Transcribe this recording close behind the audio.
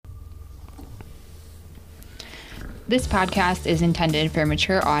This podcast is intended for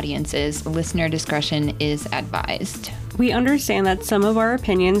mature audiences. Listener discretion is advised. We understand that some of our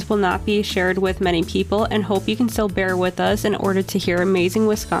opinions will not be shared with many people and hope you can still bear with us in order to hear amazing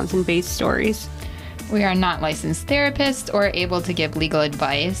Wisconsin-based stories. We are not licensed therapists or able to give legal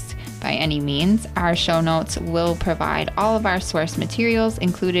advice by any means. Our show notes will provide all of our source materials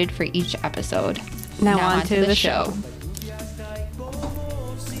included for each episode. Now on to the show.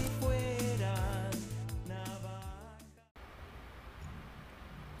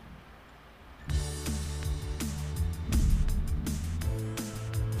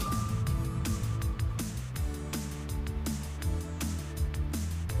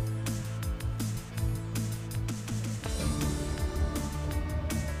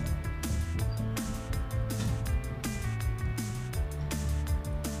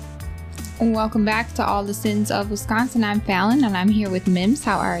 Welcome back to All the Sins of Wisconsin. I'm Fallon, and I'm here with Mims.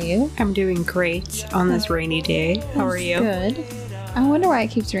 How are you? I'm doing great on this rainy day. How are you? Good. I wonder why it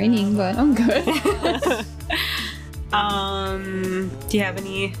keeps raining, but I'm good. Do you have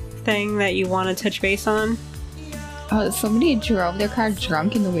anything that you want to touch base on? Somebody drove their car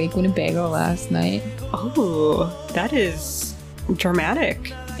drunk in the Wake Winnebago last night. Oh, that is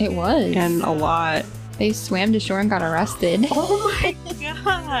dramatic. It was. And a lot. They swam to shore and got arrested. Oh my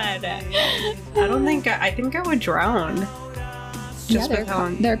god. I think I would drown.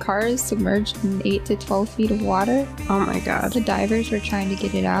 Their car is submerged in 8 to 12 feet of water. Oh my god. The divers were trying to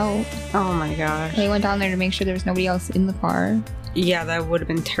get it out. Oh my gosh. They went down there to make sure there was nobody else in the car. Yeah, that would have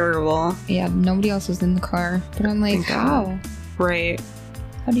been terrible. Yeah, nobody else was in the car. But I'm like, how? Right.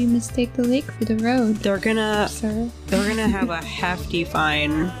 How do you mistake the lake for the road? They're gonna have a hefty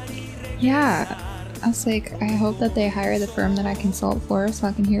fine. Yeah. I was like, I hope that they hire the firm that I consult for so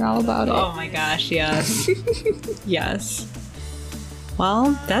I can hear all about it. Oh my gosh, yes. Yes.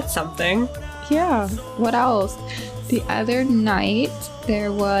 Well, that's something. Yeah. What else? The other night,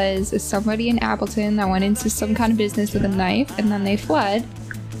 there was somebody in Appleton that went into some kind of business with a knife, and then they fled.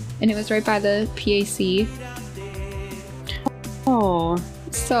 And it was right by the PAC. Oh.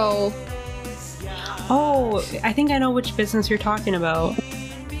 So. Oh, I think I know which business you're talking about.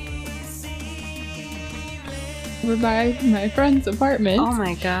 We're by my friend's apartment. Oh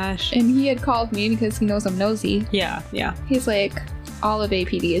my gosh. And he had called me because he knows I'm nosy. Yeah. He's like, all of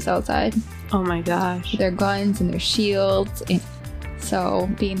APD is outside. Oh my gosh. With their guns and their shields. And so,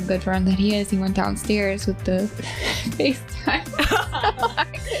 being the good friend that he is, he went downstairs with the FaceTime.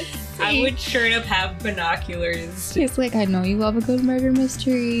 I would straight up have binoculars. He's like, I know you love a good murder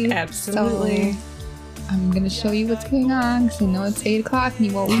mystery. Absolutely. So I'm gonna show you what's going on because I know it's 8 o'clock and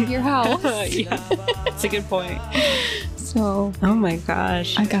you won't leave your house. Yeah, that's a good point. So, oh my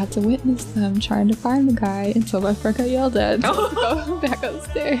gosh, I got to witness them trying to find the guy until my friend got yelled at. So go back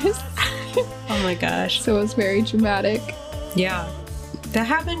upstairs. Oh my gosh. So it was very dramatic. Yeah, that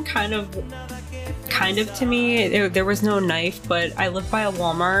happened kind of to me. There was no knife, but I live by a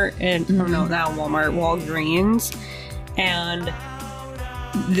Walmart, and oh no, not Walmart, Walgreens, and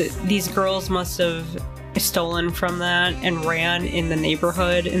these girls must have stolen from that and ran in the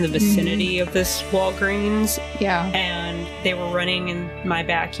neighborhood in the vicinity of this Walgreens. Yeah. And they were running in my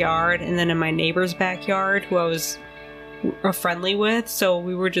backyard and then in my neighbor's backyard who I was friendly with. So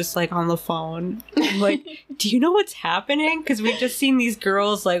we were just like on the phone. I'm like, do you know what's happening? Because we've just seen these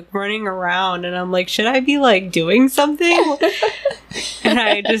girls like running around and I'm like, should I be like doing something? And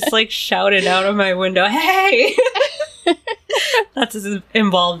I just like shouted out of my window, hey! That's as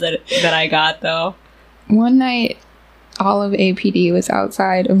involved that I got though. One night, all of APD was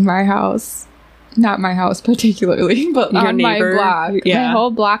outside of my house. Not my house particularly, but your on neighbor, my block. Yeah. My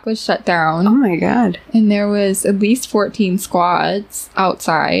whole block was shut down. Oh my god. And there was at least 14 squads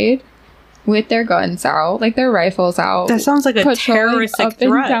outside with their guns out, like their rifles out. That sounds like a terroristic up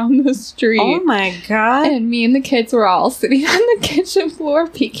threat. And down the street. Oh my god. And me and the kids were all sitting on the kitchen floor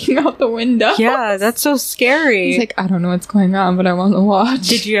peeking out the window. Yeah, that's so scary. He's like, I don't know what's going on, but I want to watch.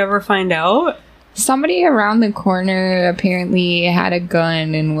 Did you ever find out? Somebody around the corner apparently had a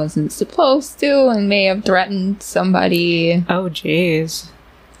gun and wasn't supposed to and may have threatened somebody. Oh, jeez.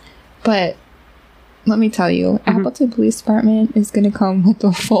 But let me tell you, Appleton Police Department is going to come with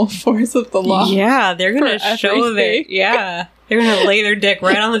the full force of the law. Yeah, they're going to show that. Yeah, they're going to lay their dick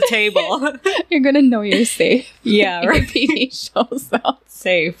right on the table. You're going to know you're safe. Yeah, right. PD shows up.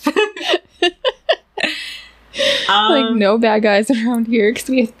 Safe. Like, no bad guys around here because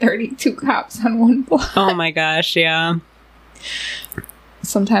we have 32 cops on one block. Oh my gosh, yeah.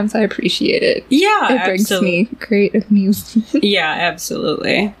 Sometimes I appreciate it. Yeah, it brings me great amusement. Yeah,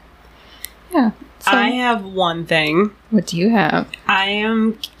 absolutely. Yeah. So, I have one thing. What do you have? I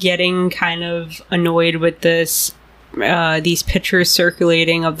am getting kind of annoyed with this these pictures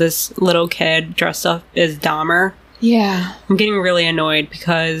circulating of this little kid dressed up as Dahmer. Yeah. I'm getting really annoyed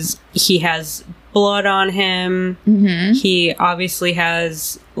because he has blood on him. Mm-hmm. He obviously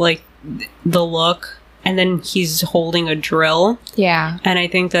has, like, the look, and then he's holding a drill. Yeah. And I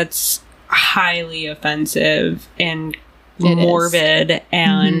think that's highly offensive and It morbid. is.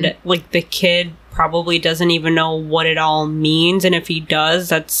 And, like, the kid probably doesn't even know what it all means. And if he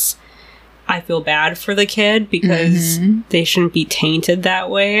does, I feel bad for the kid because they shouldn't be tainted that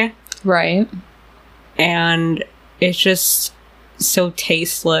way. Right. And it's just so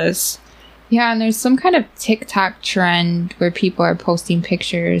tasteless. Yeah, and there's some kind of TikTok trend where people are posting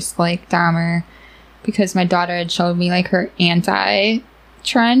pictures like Dahmer, because my daughter had showed me like her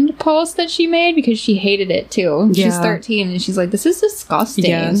anti-trend post that she made because she hated it too. She's 13 and she's like, this is disgusting.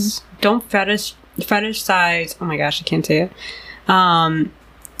 Yes. Don't fetishize. Oh my gosh, I can't say it.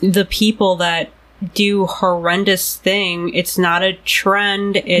 The people that do horrendous thing. It's not a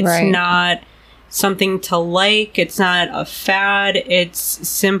trend. It's not something to like. It's not a fad. It's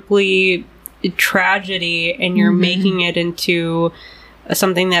simply tragedy, and you're making it into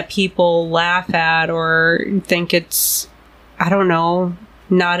something that people laugh at or think it's, I don't know,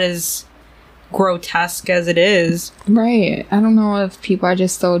 not as grotesque as it is. Right. I don't know if people are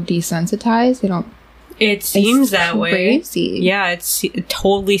just so desensitized. They don't. It seems that crazy. way. Yeah, it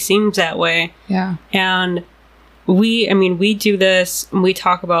totally seems that way. Yeah. And we do this, and we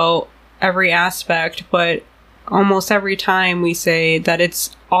talk about every aspect, but almost every time we say that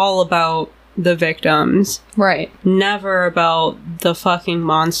it's all about the victims. Right. Never about the fucking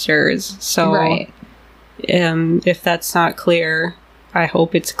monsters. So, if that's not clear, I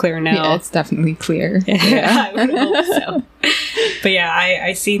hope it's clear now. Yeah, it's definitely clear. I would hope so. But yeah,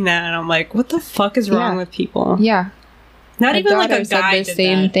 I seen that and I'm like, what the fuck is wrong with people? Yeah. Not My even like daughter a said guy the did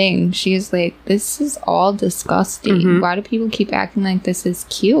same that. thing. She's like, this is all disgusting. Why do people keep acting like this is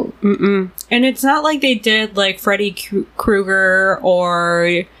cute? And it's not like they did like Freddy Krueger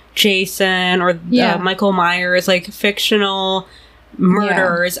or Jason or Michael Myers, like fictional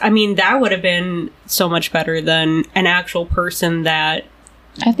murderers. I mean, that would have been so much better than an actual person that...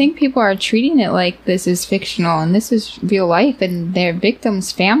 I think people are treating it like this is fictional and this is real life, and their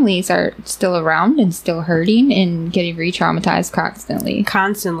victims' families are still around and still hurting and getting re-traumatized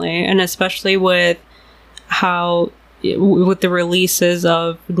constantly. And especially with with the releases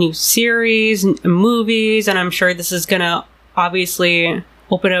of new series and movies, and I'm sure this is gonna obviously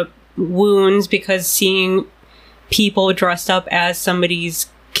open up wounds, because seeing people dressed up as somebody's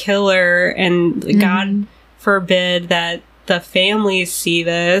killer, and God forbid that the families see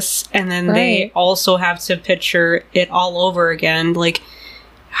this and then they also have to picture it all over again. Like,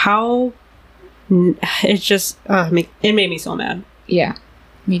 how... It's just... it made me so mad. Yeah,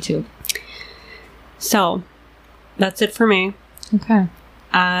 me too. So, that's it for me. Okay.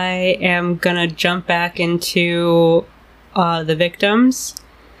 I am gonna jump back into the victims.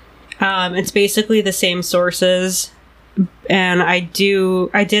 It's basically the same sources, and I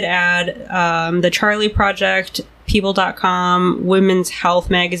did add the Charlie Project, People.com, Women's Health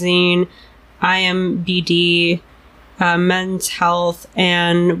Magazine, IMBD, Men's Health,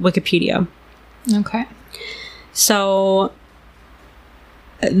 and Wikipedia. Okay. So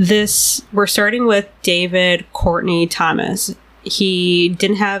we're starting with David Courtney Thomas. He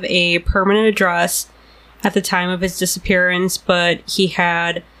didn't have a permanent address at the time of his disappearance, but he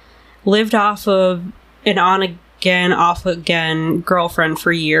had lived off of an on-again, off-again girlfriend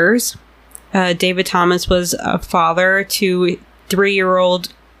for years. David Thomas was a father to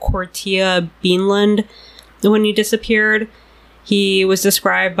 3-year-old Cortia Beanland when he disappeared. He was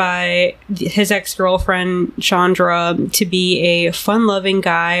described by his ex-girlfriend, Chandra, to be a fun-loving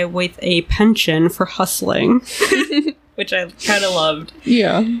guy with a penchant for hustling, which I kind of loved.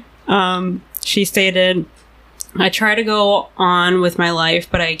 Yeah. She stated, "I try to go on with my life,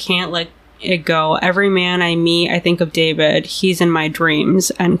 but I can't let it go. Every man I meet, I think of David. He's in my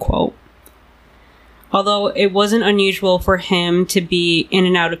dreams," end quote. Although it wasn't unusual for him to be in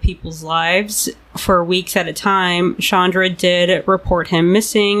and out of people's lives for weeks at a time, Chandra did report him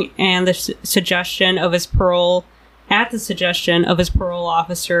missing, and the suggestion of his parole officer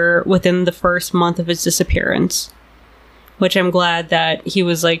within the first month of his disappearance. Which I'm glad that he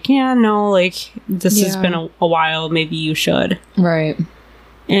was like, yeah, no, like, this has been a while, maybe you should. Right.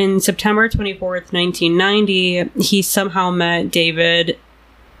 In September 24th, 1990, he somehow met David,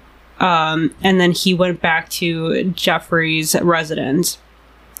 and then he went back to Jeffrey's residence.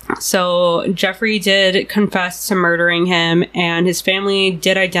 So Jeffrey did confess to murdering him, and his family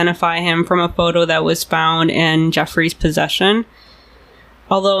did identify him from a photo that was found in Jeffrey's possession.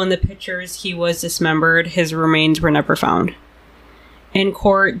 Although in the pictures he was dismembered, his remains were never found. In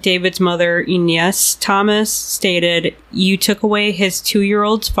court, David's mother, Inez Thomas, stated, "You took away his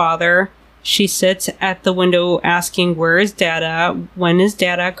 2-year-old's father. She sits at the window asking, 'Where is Dada? When is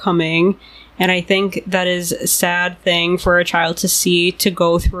Dada coming?' And I think that is a sad thing for a child to see, to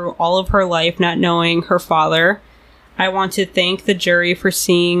go through all of her life not knowing her father. I want to thank the jury for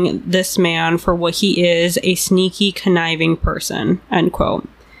seeing this man for what he is, a sneaky, conniving person," end quote.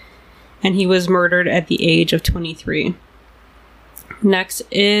 And he was murdered at the age of 23. Next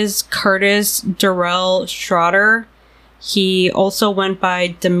is Curtis Durrell Schroeder. He also went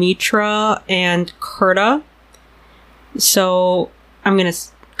by Demetra and Curta. So I'm going to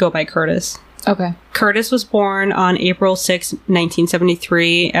go by Curtis. Okay. Curtis was born on April 6,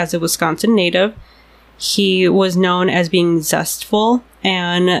 1973, as a Wisconsin native. He was known as being zestful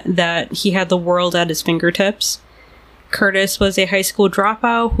and that he had the world at his fingertips. Curtis was a high school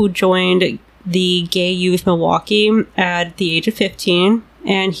dropout who joined the Gay Youth Milwaukee at the age of 15,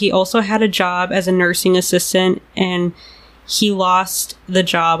 and he also had a job as a nursing assistant, and he lost the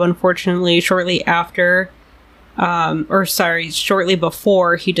job, unfortunately, shortly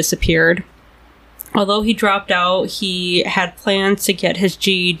before he disappeared. Although he dropped out, he had plans to get his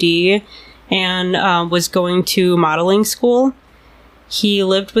GED and was going to modeling school. He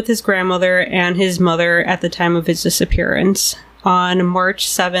lived with his grandmother and his mother at the time of his disappearance. On March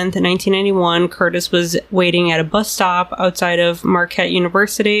 7th, 1991, Curtis was waiting at a bus stop outside of Marquette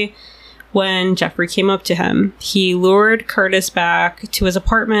University when Jeffrey came up to him. He lured Curtis back to his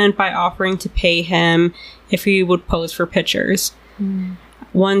apartment by offering to pay him if he would pose for pictures.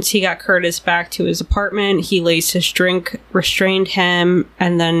 Once he got Curtis back to his apartment, he laced his drink, restrained him,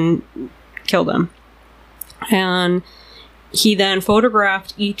 and then killed him. And he then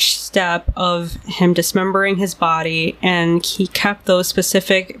photographed each step of him dismembering his body, and he kept those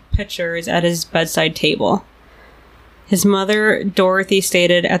specific pictures at his bedside table. His mother, Dorothy,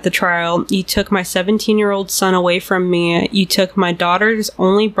 stated at the trial, "You took my 17-year-old son away from me. You took my daughter's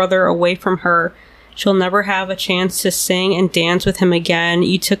only brother away from her. She'll never have a chance to sing and dance with him again.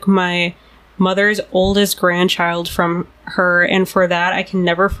 You took my mother's oldest grandchild from her, and for that I can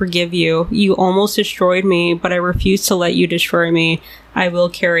never forgive you. You almost destroyed me, but I refuse to let you destroy me. I will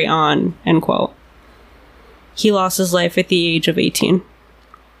carry on," end quote. He lost his life at the age of 18.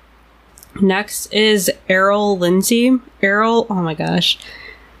 Next is Errol Lindsay. Errol, oh my gosh.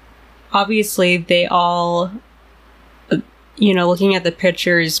 Obviously, they all, looking at the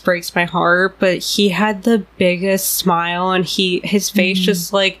pictures breaks my heart, but he had the biggest smile, and his face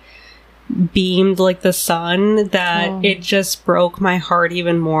just beamed like the sun that it just broke my heart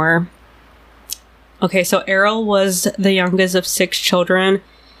even more. Okay, so Errol was the youngest of 6 children.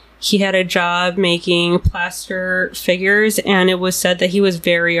 He had a job making plaster figures, and it was said that he was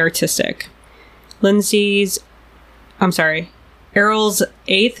very artistic. Errol's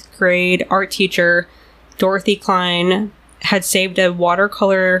 8th grade art teacher, Dorothy Klein, had saved a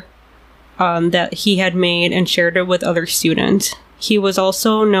watercolor that he had made and shared it with other students. He was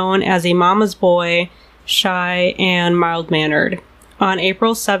also known as a mama's boy, shy and mild-mannered. On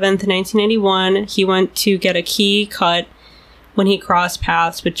April 7th, 1981, he went to get a key cut when he crossed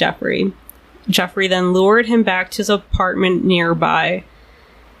paths with Jeffrey. Jeffrey then lured him back to his apartment nearby.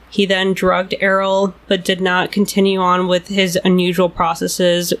 He then drugged Errol, but did not continue on with his unusual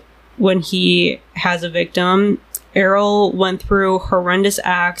processes when he has a victim. Errol went through horrendous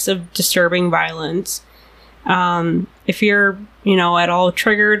acts of disturbing violence. If you're, at all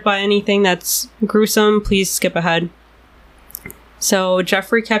triggered by anything that's gruesome, please skip ahead. So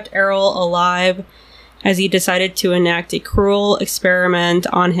Jeffrey kept Errol alive as he decided to enact a cruel experiment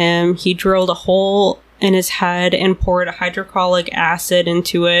on him. He drilled a hole in his head and poured hydrochloric acid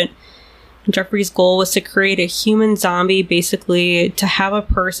into it. Jeffrey's goal was to create a human zombie, basically to have a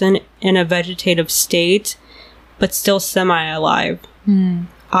person in a vegetative state, but still semi-alive.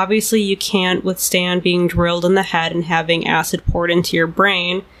 Obviously, you can't withstand being drilled in the head and having acid poured into your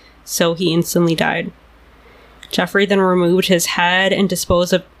brain, so he instantly died. Jeffrey then removed his head and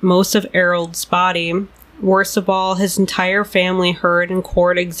disposed of most of Errol's body. Worst of all, his entire family heard in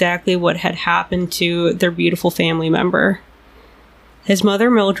court exactly what had happened to their beautiful family member. His mother,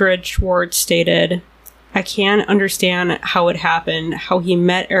 Mildred Schwartz, stated, "I can't understand how it happened, how he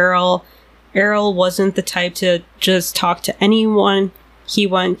met Errol. Errol wasn't the type to just talk to anyone. He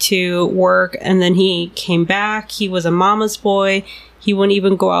went to work and then he came back. He was a mama's boy. He wouldn't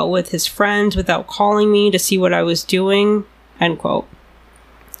even go out with his friends without calling me to see what I was doing," end quote.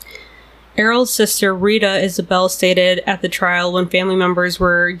 Errol's sister, Rita Isabel, stated at the trial when family members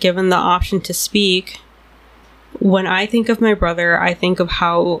were given the option to speak, when I think of my brother, I think of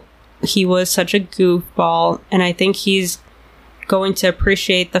how he was such a goofball, and I think he's going to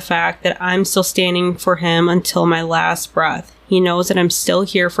appreciate the fact that I'm still standing for him until my last breath. He knows that I'm still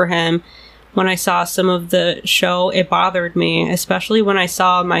here for him. When I saw some of the show, it bothered me, especially when I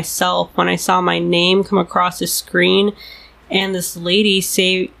saw myself, when I saw my name come across the screen and this lady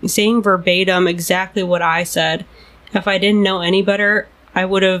saying verbatim exactly what I said. If I didn't know any better, I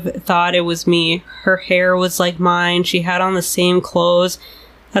would have thought it was me. Her hair was like mine. She had on the same clothes.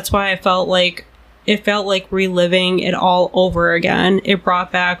 That's why it felt like reliving it all over again. It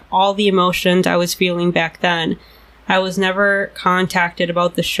brought back all the emotions I was feeling back then. I was never contacted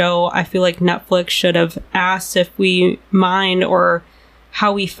about the show. I feel like Netflix should have asked if we mind or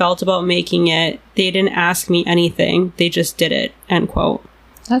how we felt about making it. They didn't ask me anything. They just did it. End quote.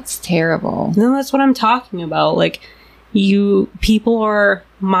 That's terrible. No, that's what I'm talking about. Like, people are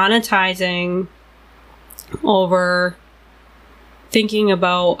monetizing over thinking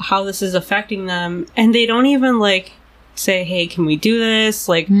about how this is affecting them, and they don't even like say, hey, can we do this?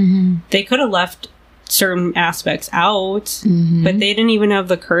 Like, they could have left certain aspects out, but they didn't even have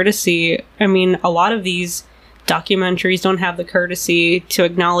the courtesy. I mean, a lot of these documentaries don't have the courtesy to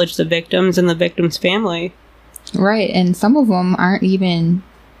acknowledge the victims and the victim's family. Right, and some of them aren't even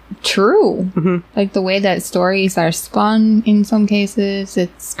true. Like the way that stories are spun in some cases,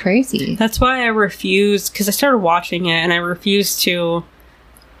 it's crazy. That's why I refused, because I started watching it and I refused to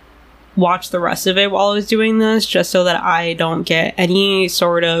watch the rest of it while I was doing this, just so that I don't get any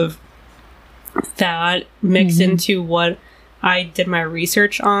sort of that mixed into what I did my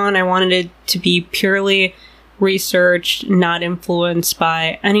research on. I wanted it to be purely researched, not influenced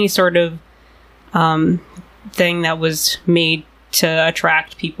by any sort of thing that was made to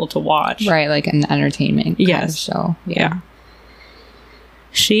attract people to watch. Right, like an entertainment kind of show. Yeah.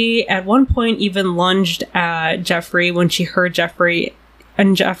 She, at one point, even lunged at Jeffrey when she heard Jeffrey's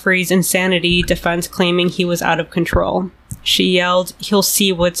insanity defense claiming he was out of control. She yelled, "He'll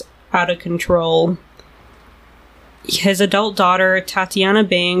see what's out of control." His adult daughter, Tatiana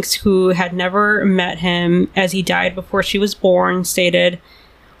Banks, who had never met him as he died before she was born, stated,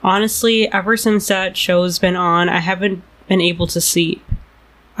 "Honestly, ever since that show's been on, I haven't been able to sleep.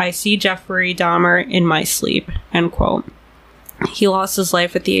 I see Jeffrey Dahmer in my sleep." End quote. He lost his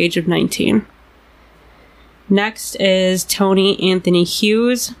life at the age of 19. Next is Tony Anthony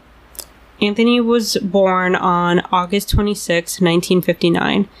Hughes. Anthony was born on August 26,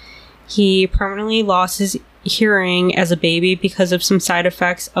 1959. He permanently lost his hearing as a baby because of some side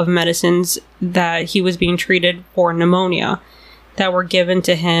effects of medicines that he was being treated for pneumonia that were given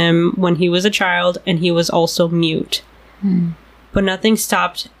to him when he was a child, and he was also mute. But nothing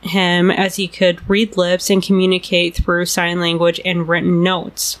stopped him, as he could read lips and communicate through sign language and written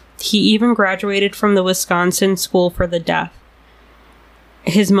notes. He even graduated from the Wisconsin School for the Deaf.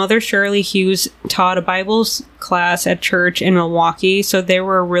 His mother, Shirley Hughes, taught a Bible class at church in Milwaukee, so they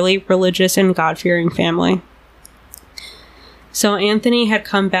were a really religious and God-fearing family. So Anthony had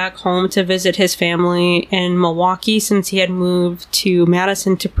come back home to visit his family in Milwaukee since he had moved to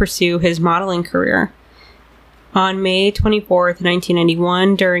Madison to pursue his modeling career. On May 24th,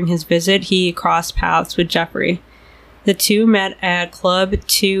 1991, during his visit, he crossed paths with Jeffrey. The two met at Club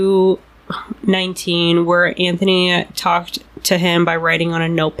 219, where Anthony talked to him by writing on a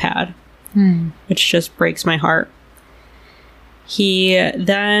notepad, which just breaks my heart. He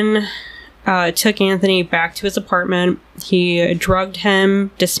then took Anthony back to his apartment. He drugged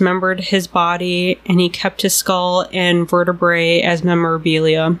him, dismembered his body, and he kept his skull and vertebrae as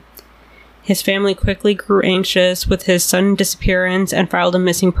memorabilia. His family quickly grew anxious with his sudden disappearance and filed a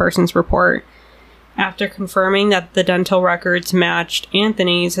missing persons report. After confirming that the dental records matched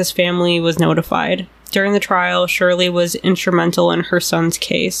Anthony's, his family was notified. During the trial, Shirley was instrumental in her son's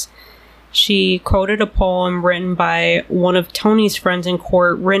case. She quoted a poem written by one of Tony's friends in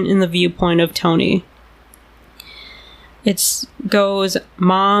court, written in the viewpoint of Tony. It goes,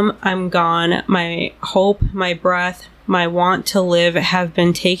 "Mom, I'm gone. My hope, my breath, my want to live have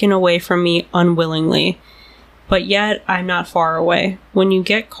been taken away from me unwillingly. But yet, I'm not far away. When you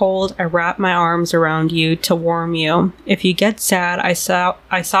get cold, I wrap my arms around you to warm you. If you get sad, I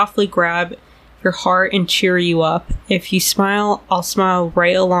softly grab your heart and cheer you up. If you smile, I'll smile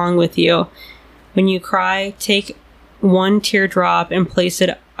right along with you. When you cry, take one teardrop and place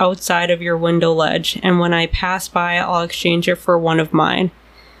it outside of your window ledge, and when I pass by, I'll exchange it for one of mine.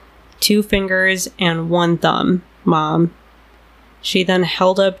 2 fingers and 1 thumb, Mom." She then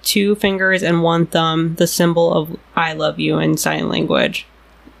held up 2 fingers and 1 thumb, the symbol of "I love you" in sign language.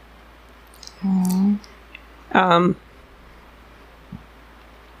 Aww. Um,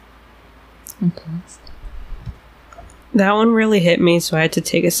 okay. That one really hit me, so I had to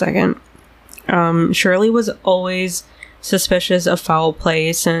take a second. Shirley was always suspicious of foul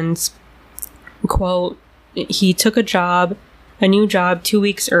play since, quote, he took a new job 2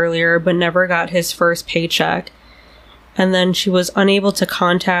 weeks earlier, but never got his first paycheck. And then she was unable to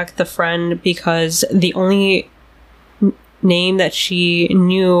contact the friend because the only name that she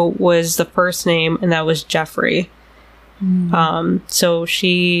knew was the first name, and that was Jeffrey. So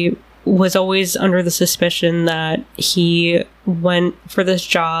she was always under the suspicion that he went for this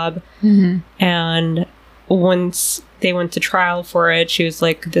job, and once they went to trial for it, she was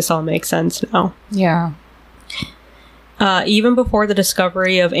like, this all makes sense now. Yeah. Even before the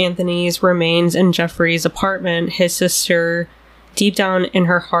discovery of Anthony's remains in Jeffrey's apartment, his sister, deep down in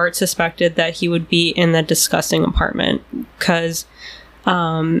her heart, suspected that he would be in that disgusting apartment. Because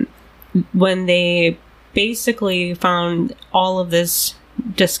when they basically found all of this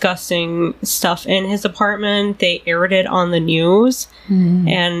disgusting stuff in his apartment, they aired it on the news,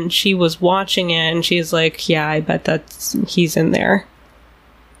 and she was watching it, and she's like, yeah, I bet he's in there.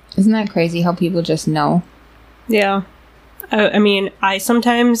 Isn't that crazy how people just know? Yeah. I mean, I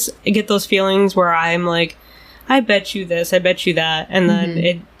sometimes get those feelings where I'm like, I bet you this, I bet you that, and then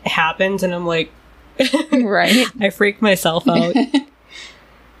it happens, and I'm like, right. I freak myself out.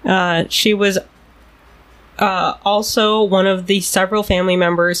 She was also one of the several family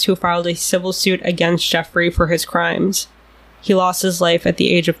members who filed a civil suit against Jeffrey for his crimes. He lost his life at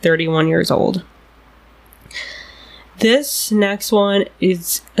the age of 31 years old. This next one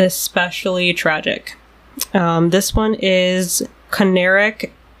is especially tragic. This one is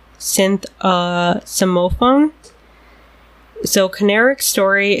Keneric Simophone. So Keneric's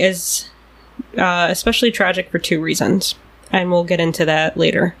story is especially tragic for two reasons, and we'll get into that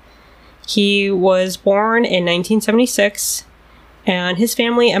later. He was born in 1976, and his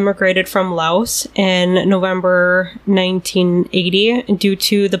family emigrated from Laos in November 1980 due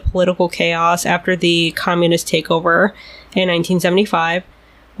to the political chaos after the communist takeover in 1975,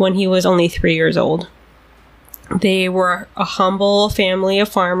 when he was only 3 years old. They were a humble family of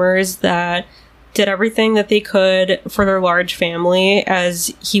farmers that did everything that they could for their large family,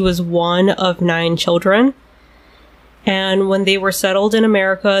 as he was one of 9 children. And when they were settled in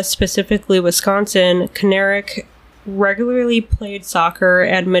America, specifically Wisconsin, Keneric regularly played soccer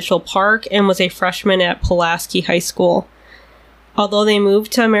at Mitchell Park and was a freshman at Pulaski High School. Although they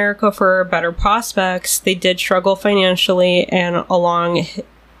moved to America for better prospects, they did struggle financially, and along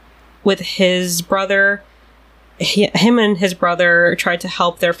with his brother, him and his brother tried to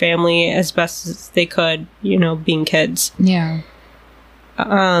help their family as best as they could, being kids. Yeah.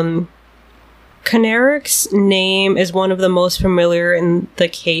 Keneric's name is one of the most familiar in the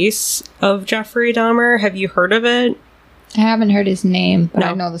case of Jeffrey Dahmer. Have you heard of it? I haven't heard his name, but No.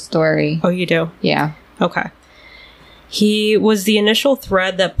 I know the story. Oh, you do? Yeah. Okay. He was the initial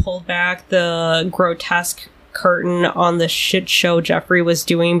thread that pulled back the grotesque curtain on the shit show Jeffrey was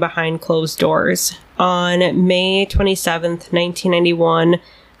doing behind closed doors. On May 27th, 1991,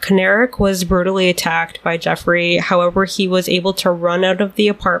 Keneric was brutally attacked by Jeffrey. However, he was able to run out of the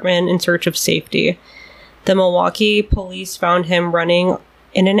apartment in search of safety. The Milwaukee police found him running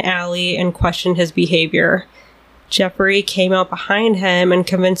in an alley and questioned his behavior. Jeffrey came out behind him and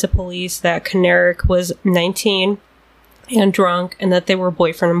convinced the police that Keneric was 19 and drunk, and that they were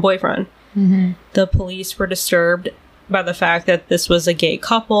boyfriend and boyfriend. The police were disturbed by the fact that this was a gay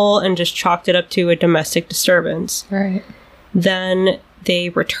couple and just chalked it up to a domestic disturbance. Right. Then they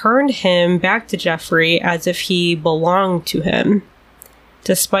returned him back to Jeffrey as if he belonged to him.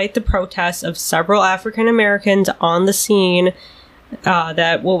 Despite the protests of several African Americans on the scene,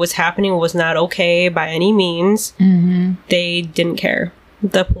 that what was happening was not okay by any means, they didn't care.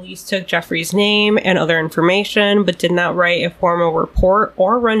 The police took Jeffrey's name and other information, but did not write a formal report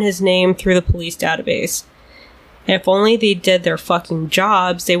or run his name through the police database. If only they did their fucking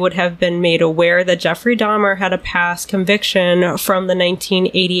jobs, they would have been made aware that Jeffrey Dahmer had a past conviction from the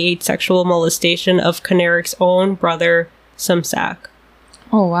 1988 sexual molestation of Keneric's own brother, Simsak.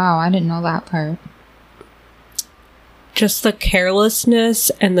 Oh, wow. I didn't know that part. Just the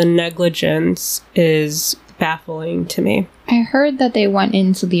carelessness and the negligence is baffling to me. I heard that they went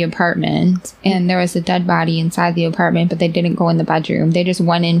into the apartment and there was a dead body inside the apartment, but they didn't go in the bedroom. They just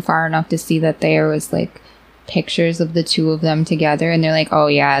went in far enough to see that there was like pictures of the two of them together, and they're like, oh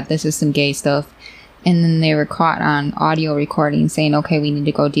yeah, this is some gay stuff. And then they were caught on audio recording saying, okay, we need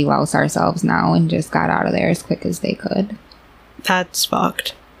to go delouse ourselves now, and just got out of there as quick as they could. That's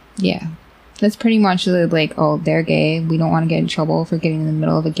fucked. Yeah. That's pretty much like, oh, they're gay. We don't want to get in trouble for getting in the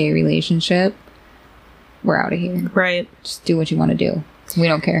middle of a gay relationship. We're out of here. Right. Just do what you want to do. We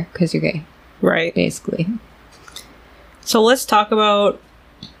don't care because you're gay. Right. Basically. So let's talk about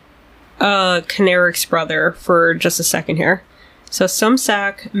Konarek's brother for just a second here. So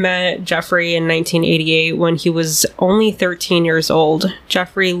Sumsack met Jeffrey in 1988 when he was only 13 years old.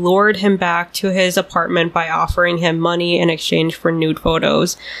 Jeffrey lured him back to his apartment by offering him money in exchange for nude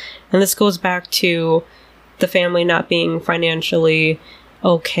photos. And this goes back to the family not being financially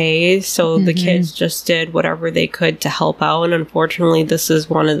okay, so the kids just did whatever they could to help out, and unfortunately this is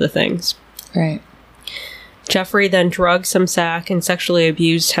one of the things. Right. Jeffrey then drugged Sumsack and sexually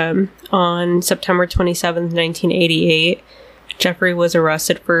abused him. On September 27th, 1988, Jeffrey was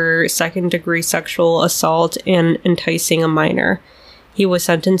arrested for second-degree sexual assault and enticing a minor. He was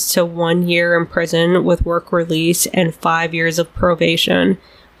sentenced to 1 year in prison with work release and 5 years of probation,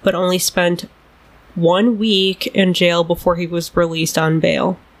 but only spent 1 week in jail before he was released on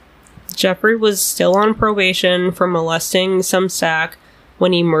bail. Jeffrey was still on probation for molesting Sumsack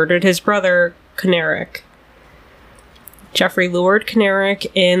when he murdered his brother, Konarek. Jeffrey lured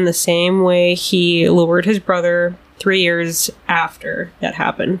Konarek in the same way he lured his brother 3 years after that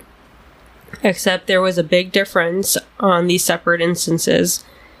happened. Except there was a big difference on these separate instances.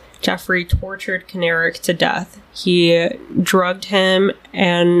 Jeffrey tortured Konarek to death. He drugged him,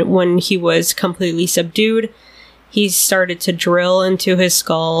 and when he was completely subdued, he started to drill into his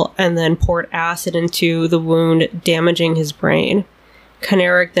skull and then poured acid into the wound, damaging his brain.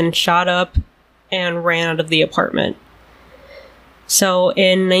 Konarek then shot up and ran out of the apartment. So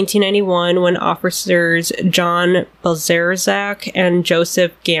in 1991, when officers John Balzerzak and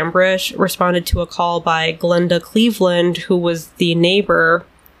Joseph Gambrish responded to a call by Glenda Cleveland, who was the neighbor,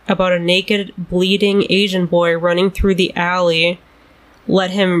 about a naked, bleeding Asian boy running through the alley,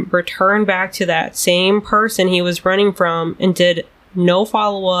 let him return back to that same person he was running from and did no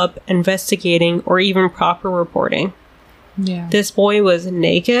follow-up, investigating, or even proper reporting. Yeah. This boy was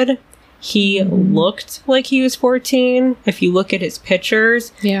naked. He looked like he was 14. If you look at his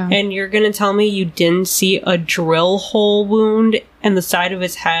pictures, and you're going to tell me you didn't see a drill hole wound and the side of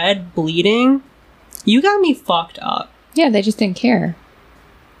his head bleeding? You got me fucked up. Yeah, they just didn't care.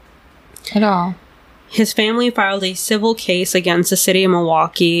 At all. His family filed a civil case against the city of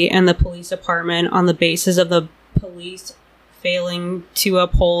Milwaukee and the police department on the basis of the police failing to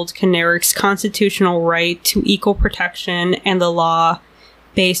uphold Konarek's constitutional right to equal protection and the law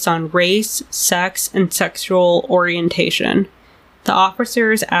based on race, sex, and sexual orientation. The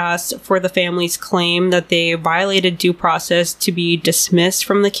officers asked for the family's claim that they violated due process to be dismissed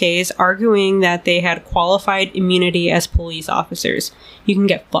from the case, arguing that they had qualified immunity as police officers. You can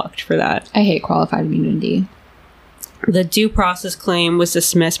get fucked for that. I hate qualified immunity. The due process claim was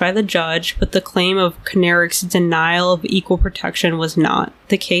dismissed by the judge, but the claim of Konarek's denial of equal protection was not.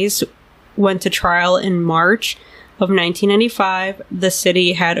 The case went to trial in March of 1995. The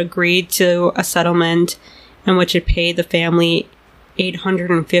city had agreed to a settlement in which it paid the family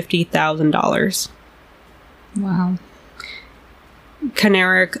 $850,000. Wow.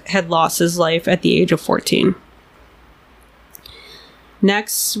 Konarek had lost his life at the age of 14.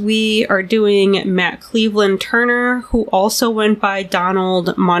 Next, we are doing Matt Cleveland Turner, who also went by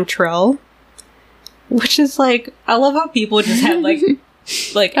Donald Montrell, which is like, I love how people just have like a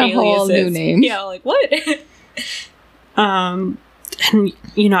aliases. Whole new name. Yeah, like what? And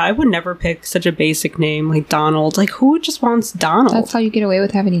you know, I would never pick such a basic name like Donald. Like, who just wants Donald? That's how you get away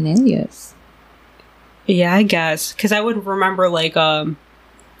with having an alias. Yeah, I guess, because I would remember like a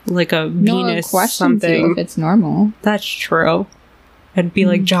Venus something. If it's normal. That's true. I'd be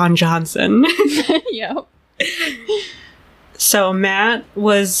like John Johnson. Yep. So Matt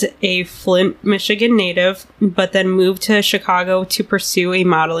was a Flint, Michigan native, but then moved to Chicago to pursue a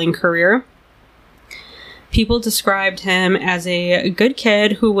modeling career. People described him as a good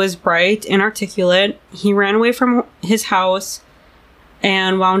kid who was bright and articulate. He ran away from his house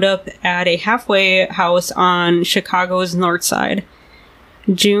and wound up at a halfway house on Chicago's north side.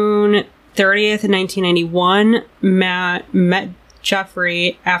 June 30th, 1991, Matt met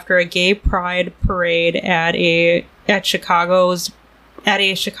Jeffrey after a gay pride parade at a Chicago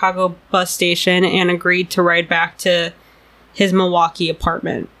bus station and agreed to ride back to his Milwaukee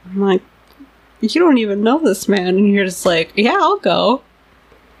apartment. I'm like, you don't even know this man, and you're just like, yeah, I'll go.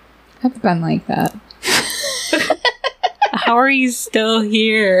 I've been like that. How are you still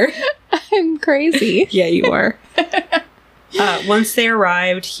here? I'm crazy. Yeah, you are. Once they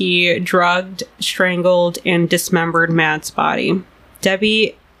arrived, he drugged, strangled, and dismembered Matt's body.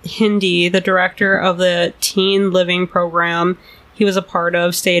 Debbie Hindi, the director of the teen living program he was a part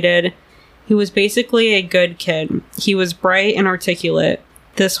of, stated, "He was basically a good kid. He was bright and articulate.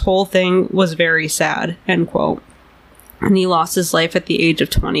 This whole thing was very sad," end quote. And he lost his life at the age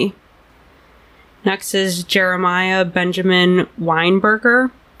of 20. Next is Jeremiah Benjamin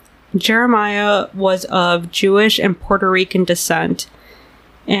Weinberger. Jeremiah was of Jewish and Puerto Rican descent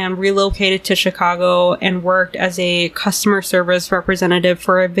and relocated to Chicago and worked as a customer service representative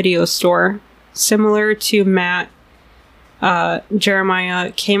for a video store. Similar to Matt,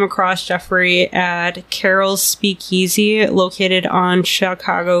 Jeremiah came across Jeffrey at Carol's Speakeasy, located on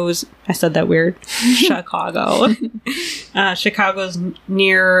Chicago's, I said that weird, Chicago. Chicago's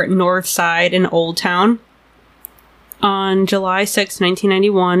near North Side in Old Town. On July 6,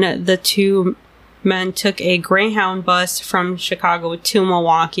 1991, the two men took a Greyhound bus from Chicago to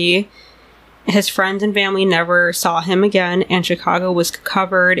Milwaukee. His friends and family never saw him again, and Chicago was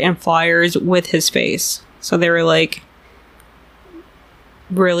covered in flyers with his face. So they were like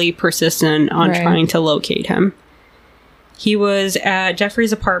really persistent on trying to locate him. He was at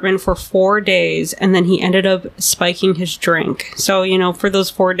Jeffrey's apartment for 4 days, and then he ended up spiking his drink. So, you know, for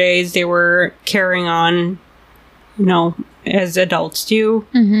those 4 days, they were carrying on, you know, as adults do,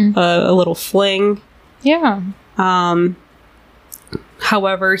 a little fling. Yeah.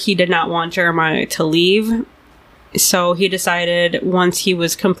 However, he did not want Jeremiah to leave, so he decided once he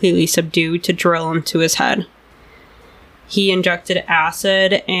was completely subdued to drill into his head. He injected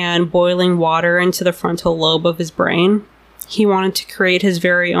acid and boiling water into the frontal lobe of his brain. He wanted to create his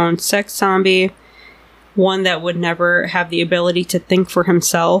very own sex zombie, one that would never have the ability to think for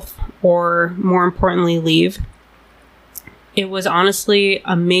himself or, more importantly, leave. It was honestly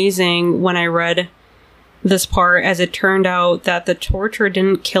amazing when I read this part, as it turned out that the torture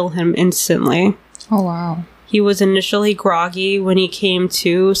didn't kill him instantly. Oh, wow. He was initially groggy when he came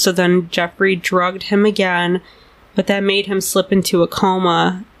to, so then Jeffrey drugged him again, but that made him slip into a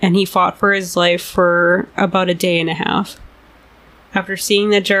coma, and he fought for his life for about a day and a half. After seeing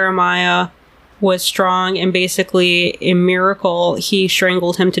that Jeremiah was strong and basically a miracle, he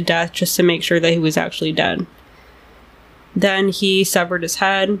strangled him to death just to make sure that he was actually dead. Then he severed his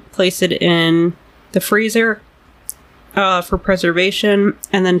head, placed it in the freezer for preservation,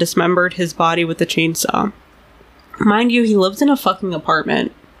 and then dismembered his body with a chainsaw. Mind you, he lives in a fucking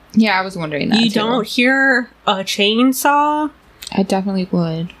apartment. Yeah, I was wondering that. You don't hear a chainsaw? I definitely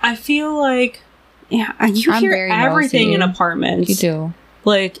would. I feel like, yeah, you hear everything in apartments. You do.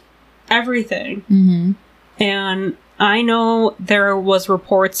 Like, everything. Mm-hmm. And I know there was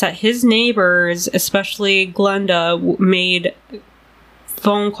reports that his neighbors, especially Glenda, made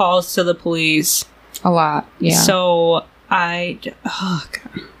phone calls to the police. A lot, yeah. So I'm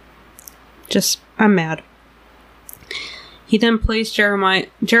mad. He then placed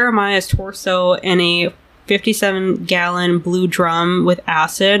Jeremiah's torso in a 57-gallon blue drum with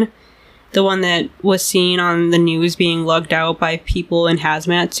acid, the one that was seen on the news being lugged out by people in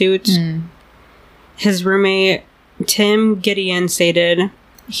hazmat suits. His roommate, Tim Gideon, stated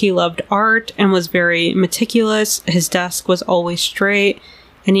he loved art and was very meticulous. His desk was always straight,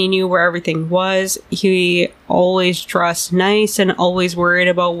 and he knew where everything was. He always dressed nice and always worried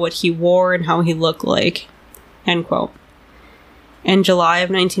about what he wore and how he looked like. End quote. In July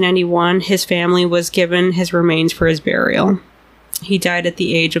of 1991, his family was given his remains for his burial. He died at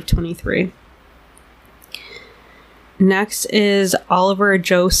the age of 23. Next is Oliver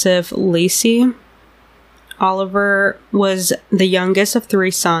Joseph Lacey. Oliver was the youngest of 3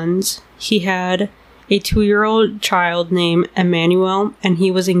 sons. He had a 2-year-old child named Emmanuel, and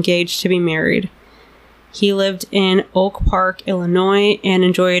he was engaged to be married. He lived in Oak Park, Illinois, and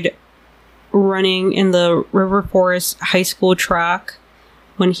enjoyed running in the River Forest High School track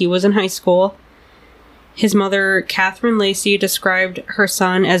when he was in high school. His mother, Catherine Lacey, described her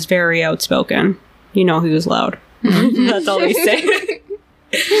son as very outspoken. You know, he was loud. That's all they say.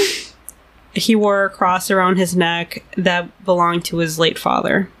 He wore a cross around his neck that belonged to his late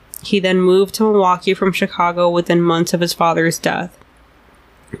father. He then moved to Milwaukee from Chicago within months of his father's death.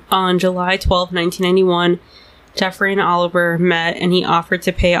 On July 12, 1991, Jeffrey and Oliver met, and he offered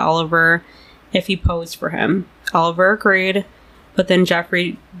to pay Oliver if he posed for him. Oliver agreed, but then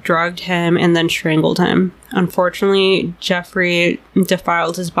Jeffrey drugged him and then strangled him. Unfortunately, Jeffrey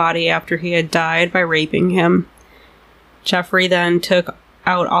defiled his body after he had died by raping him. Jeffrey then took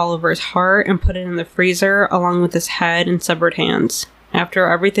out Oliver's heart and put it in the freezer along with his head and severed hands. After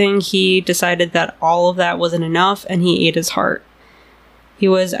everything, he decided that all of that wasn't enough, and he ate his heart. He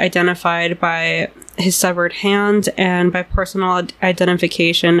was identified by his severed hands and by personal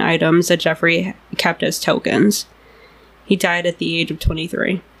identification items that Jeffrey kept as tokens. He died at the age of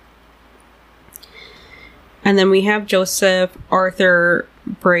 23. And then we have Joseph Arthur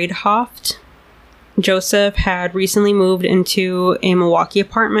Braidhoft. Joseph had recently moved into a Milwaukee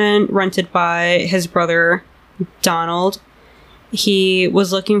apartment rented by his brother Donald, He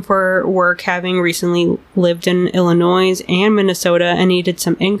was looking for work, having recently lived in Illinois and Minnesota, and needed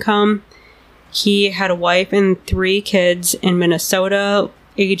some income. He had a wife and 3 kids in Minnesota,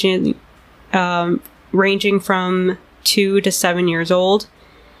 ranging from 2 to 7 years old.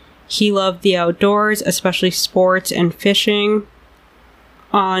 He loved the outdoors, especially sports and fishing.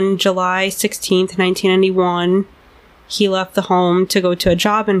 On July 16th, 1991, he left the home to go to a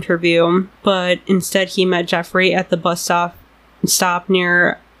job interview, but instead he met Jeffrey at the bus stop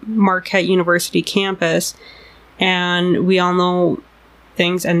near Marquette University campus, and we all know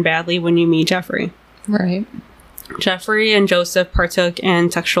things end badly when you meet Jeffrey. Right. Jeffrey and Joseph partook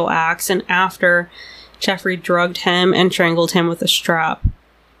in sexual acts, and after, Jeffrey drugged him and strangled him with a strap.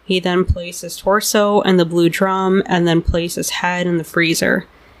 He then placed his torso in the blue drum and then placed his head in the freezer.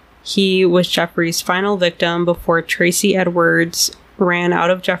 He was Jeffrey's final victim before Tracy Edwards ran out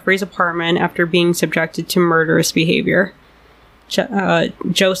of Jeffrey's apartment after being subjected to murderous behavior.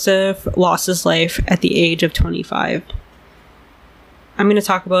 Joseph lost his life at the age of 25. I'm going to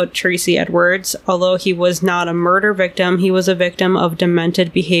talk about Tracy Edwards. Although he was not a murder victim, he was a victim of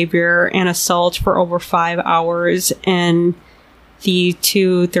demented behavior and assault for over 5 hours in the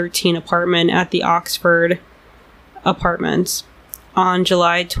 213 apartment at the Oxford Apartments. On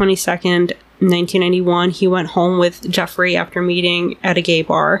July 22nd, 1991, he went home with Jeffrey after meeting at a gay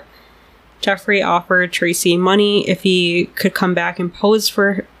bar. Jeffrey offered Tracy money if he could come back and pose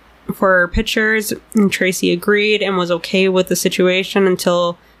for pictures, and Tracy agreed and was okay with the situation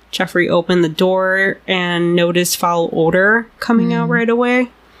until Jeffrey opened the door and noticed foul odor coming out right away.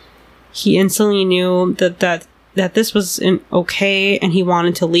 He instantly knew that this wasn't okay, and he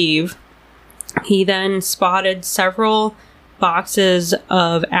wanted to leave. He then spotted several boxes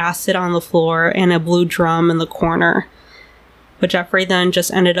of acid on the floor and a blue drum in the corner. But Jeffrey then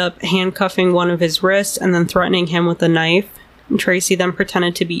just ended up handcuffing one of his wrists and then threatening him with a knife. Tracy then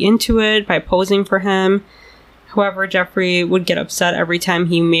pretended to be into it by posing for him. However, Jeffrey would get upset every time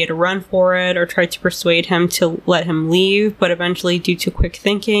he made a run for it or tried to persuade him to let him leave, but eventually, due to quick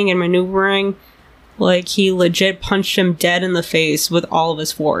thinking and maneuvering, he legit punched him dead in the face with all of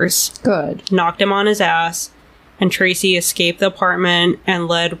his force. Good. Knocked him on his ass, and Tracy escaped the apartment and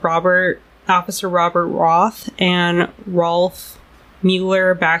led Officer Robert Roth and Rolf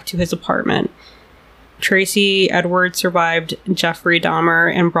Mueller back to his apartment. Tracy Edwards survived Jeffrey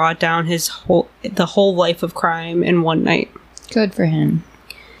Dahmer and brought down the whole life of crime in one night. Good for him.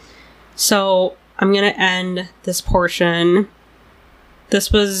 So I'm going to end this portion.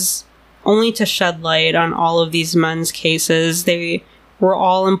 This was only to shed light on all of these men's cases. They were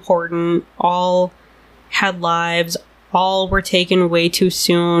all important, all had lives, all were taken way too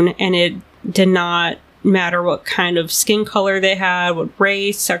soon, and it did not matter what kind of skin color they had, what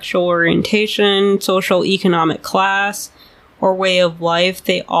race, sexual orientation, social economic class, or way of life.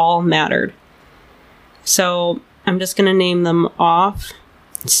 They all mattered. So I'm just going to name them off.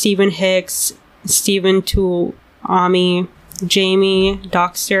 Stephen Hicks, Stephen Tuomi, Jamie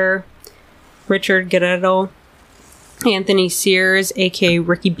Dockster, Richard Guerrero, Anthony Sears, aka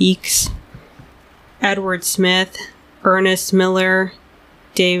Ricky Beeks, Edward Smith, Ernest Miller,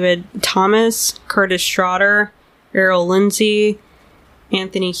 David Thomas, Curtis Schroeder, Errol Lindsay,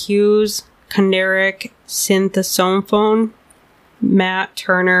 Anthony Hughes, Kendrick Synthesophone, Matt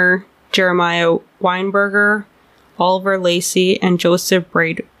Turner, Jeremiah Weinberger, Oliver Lacey, and Joseph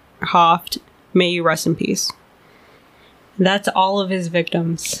Braidhoft. May you rest in peace. That's all of his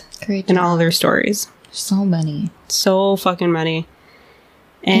victims. Great. And all of their stories. So many. So fucking many.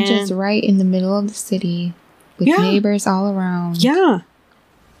 And just right in the middle of the city with neighbors all around. Yeah.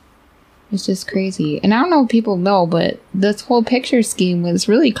 It's just crazy. And I don't know if people know, but this whole picture scheme was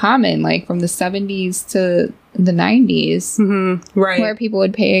really common, from the 70s to the 90s. Mm-hmm. Right. Where people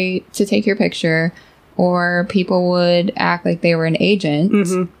would pay to take your picture, or people would act like they were an agent.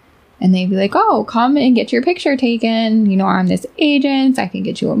 Mm-hmm. And they'd be like, oh, come and get your picture taken. I'm this agent. I can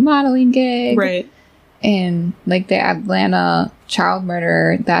get you a modeling gig. Right. And the Atlanta child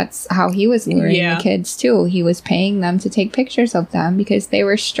murderer, that's how he was luring the kids too. He was paying them to take pictures of them because they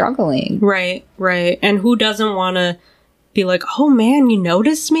were struggling. Right, right. And who doesn't want to be like, oh man, you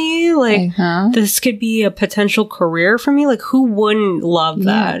noticed me? This could be a potential career for me. Who wouldn't love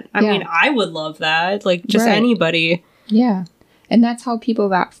that? I mean, I would love that. Anybody. Yeah. And that's how people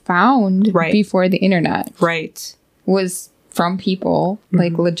got found before the internet. Right. Was from people.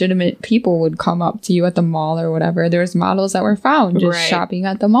 Legitimate people would come up to you at the mall or whatever. There's models that were found just shopping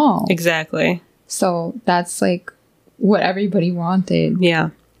at the mall. Exactly. So that's what everybody wanted. Yeah.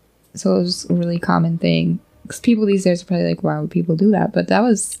 So it was a really common thing. Because people these days are probably why would people do that? But that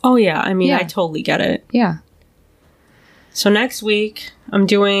was... Oh, yeah. I mean, I totally get it. Yeah. So next week, I'm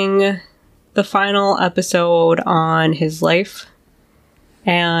doing the final episode on his life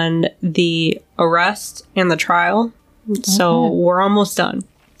and the arrest and the trial. So we're almost done.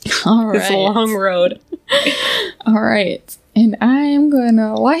 All right. It's a long road. All right. And I'm going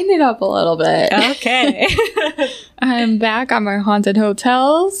to lighten it up a little bit. Okay. I'm back on my haunted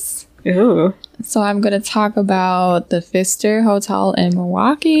hotels. Ooh. So I'm going to talk about the Pfister Hotel in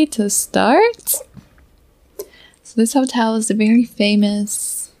Milwaukee to start. So this hotel is very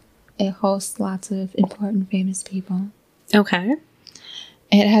famous. It hosts lots of important famous people. Okay.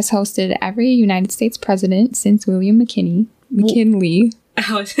 It has hosted every United States president since William McKinley.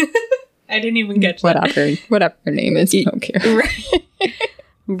 I didn't even get that. Whatever her name is, I don't care.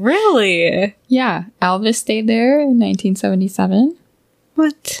 Really? Yeah, Elvis stayed there in 1977.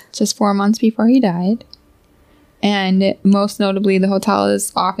 What? Just 4 months before he died. And most notably, the hotel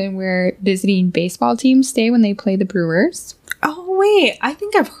is often where visiting baseball teams stay when they play the Brewers. Oh, wait. I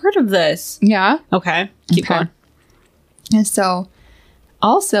think I've heard of this. Yeah. Okay. Keep going. And so,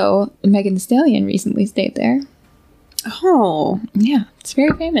 also, Megan Thee Stallion recently stayed there. Oh. Yeah, it's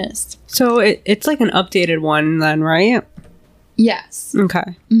very famous. So it's like an updated one then, right? Yes.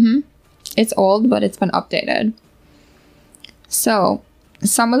 Okay. Mm-hmm. It's old, but it's been updated. So,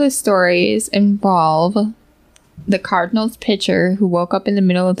 some of the stories involve the Cardinals pitcher who woke up in the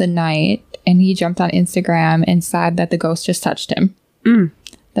middle of the night and he jumped on Instagram and said that the ghost just touched him. The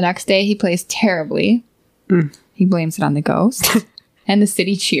next day, he plays terribly. He blames it on the ghost. And the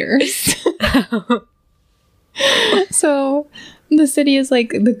city cheers. So the city is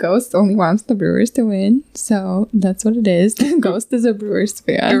like, the ghost only wants the Brewers to win. So that's what it is. The ghost is a Brewers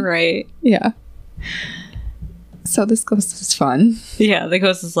fan. Right. Yeah. So this ghost is fun. Yeah, the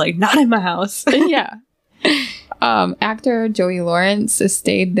ghost is like, not in my house. Yeah. Actor Joey Lawrence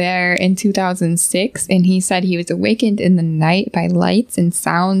stayed there in 2006, and he said he was awakened in the night by lights and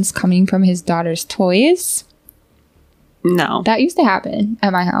sounds coming from his daughter's toys. No. That used to happen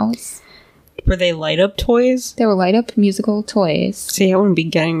at my house. Were they light up toys? They were light up musical toys. See, I wouldn't be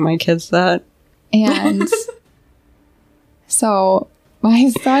getting my kids that. And so my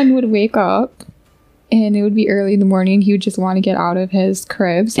son would wake up and it would be early in the morning. He would just want to get out of his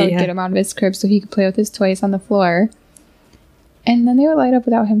crib. So I would get him out of his crib so he could play with his toys on the floor. And then they would light up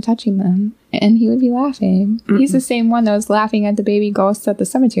without him touching them. And he would be laughing. He's the same one that was laughing at the baby ghosts at the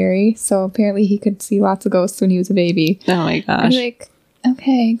cemetery. So apparently he could see lots of ghosts when he was a baby. Oh my gosh. I was like,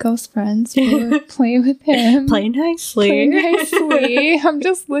 okay, ghost friends, we'll play with him. Play nicely. Play nicely. I'm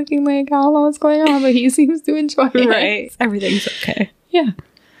just looking like, I don't know what's going on, but he seems to enjoy it. Right. Everything's okay. Yeah.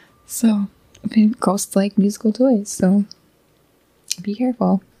 So, I mean, ghosts like musical toys, so be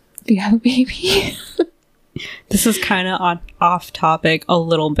careful if you have a baby. This is kind of off topic a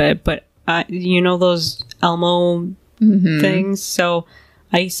little bit, but you know those Elmo things? So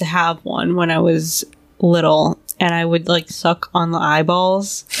I used to have one when I was little, and I would like suck on the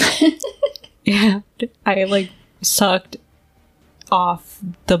eyeballs. Yeah. I like sucked off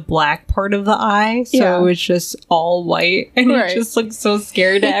the black part of the eye, so it was just all white, and it just looked so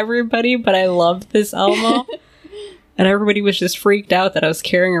scary to everybody, but I loved this Elmo. And everybody was just freaked out that I was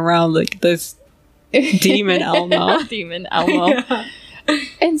carrying around like this demon Elmo. Demon Elmo. Yeah.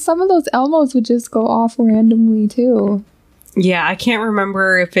 And some of those Elmos would just go off randomly too. Yeah, I can't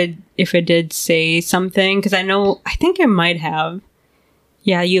remember if it did say something, because I think it might have.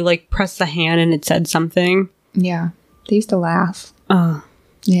 Yeah, you like press the hand and it said something. Yeah, they used to laugh.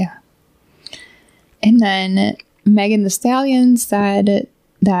 Yeah. And then Megan Thee Stallion said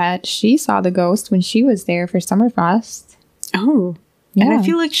that she saw the ghost when she was there for Summerfest. Oh. Yeah. And I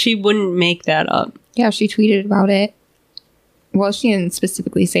feel like she wouldn't make that up. Yeah, she tweeted about it. Well, she didn't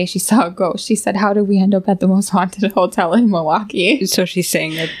specifically say she saw a ghost. She said, how did we end up at the most haunted hotel in Milwaukee? So she's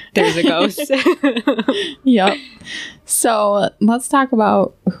saying that there's a ghost. Yep. So let's talk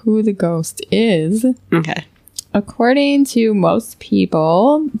about who the ghost is. Okay. According to most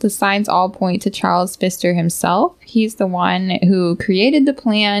people, the signs all point to Charles Pfister himself. He's the one who created the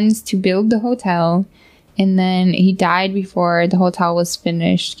plans to build the hotel, and then he died before the hotel was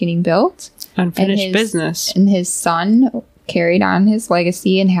finished getting built. Unfinished business. And his son carried on his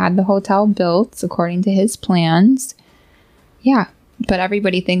legacy and had the hotel built according to his plans. Yeah, but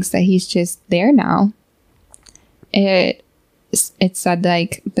everybody thinks that he's just there now. It said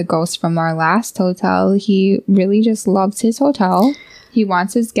like the ghost from our last hotel, he really just loves his hotel. He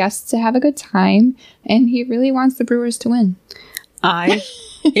wants his guests to have a good time, and he really wants the Brewers to win.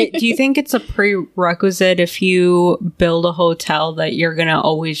 Do you think it's a prerequisite if you build a hotel that you're going to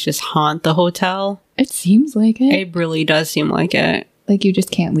always just haunt the hotel? It seems like it. It really does seem like it. Like you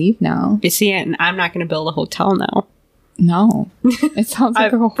just can't leave now. You see, and I'm not going to build a hotel now. No. It sounds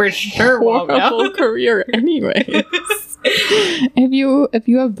like I a for sure won't know. horrible career anyway. If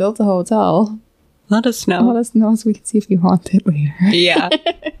you have built a hotel, Let us know. let us know so we can see if you haunt it later. Yeah.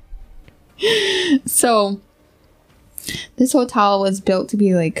 So, this hotel was built to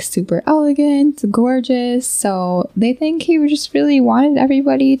be like super elegant, gorgeous. So, they think he just really wanted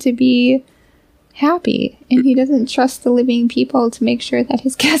everybody to be happy. And he doesn't trust the living people to make sure that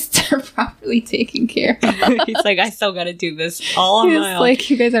his guests are properly taken care of. He's like, I still gotta do this all on He's my own. like,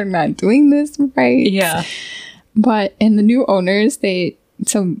 you guys are not doing this right. Yeah. But, and the new owners,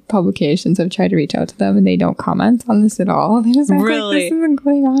 some publications have tried to reach out to them and they don't comment on this at all. They just act Really? like this isn't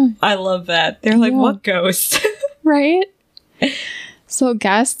going on. I love that. They're like, Yeah. what ghost? Right? So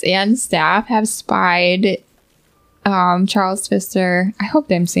guests and staff have spied Charles Pfister. I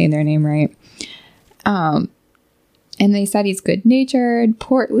hope I'm saying their name right. And they said he's good-natured,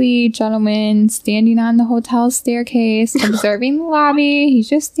 portly gentleman standing on the hotel staircase, observing the lobby. He's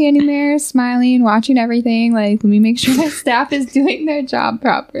just standing there, smiling, watching everything. Like, let me make sure my staff is doing their job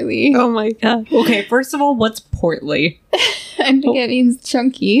properly. Oh my god. Okay, first of all, what's portly? I think it means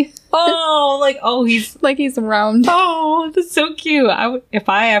chunky. Oh, he's Like he's round. oh, that's so cute. If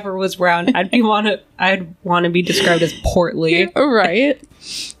I ever was round, I'd want to be described as portly. Right.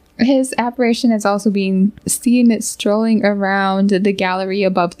 His apparition is also being seen strolling around the gallery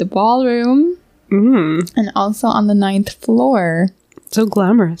above the ballroom and also on the 9th floor. So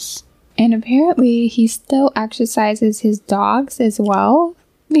glamorous. And apparently he still exercises his dogs as well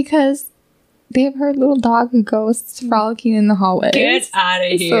because they've heard little dog ghosts frolicking in the hallways. Get out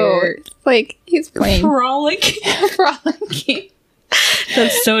of So, here. like, he's playing Frolic. frolicking.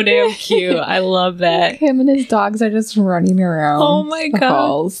 That's so damn cute. I love that. Him and his dogs are just running around. Oh my the god.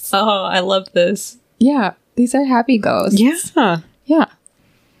 halls. Oh, I love this. Yeah, these are happy ghosts. Yeah. Yeah.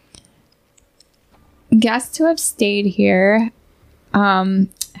 Guests who have stayed here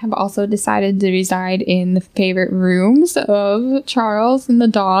have also decided to reside in the favorite rooms of Charles and the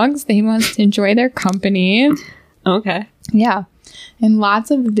dogs. They must enjoy their company. Okay. Yeah. And lots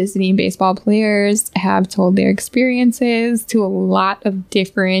of visiting baseball players have told their experiences to a lot of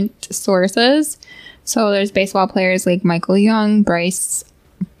different sources. So there's baseball players like Michael Young, Bryce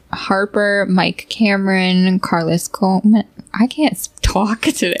Harper, Mike Cameron, Carlos Gomez. I can't talk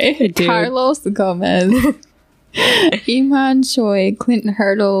today. Dude. Carlos Gomez. Iman Choi, Clinton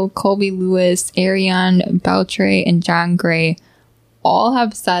Hurdle, Colby Lewis, Ariane Beltre, and John Gray all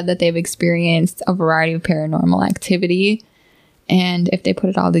have said that they've experienced a variety of paranormal activity. And if they put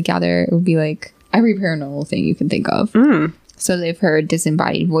it all together, it would be like every paranormal thing you can think of. So they've heard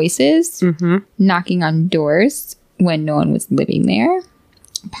disembodied voices, knocking on doors when no one was living there,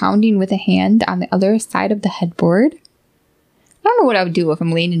 pounding with a hand on the other side of the headboard. I don't know what I would do if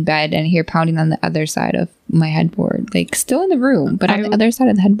I'm laying in bed and I hear pounding on the other side of my headboard. Like, still in the room, but on the other side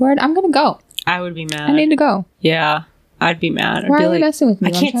of the headboard, I'm going to go. I would be mad. I need to go. Yeah. I'd be mad. I'd Why be are you like, messing with me?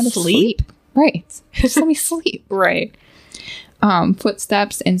 I I'm can't trying to sleep. Right. Just let me sleep. Right.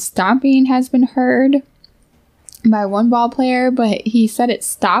 Footsteps and stomping has been heard by one ball player, but he said it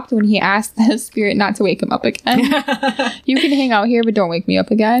stopped when he asked the spirit not to wake him up again. You can hang out here, but don't wake me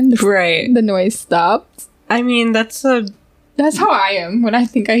up again. Right. The noise stopped. I mean, that's how I am when I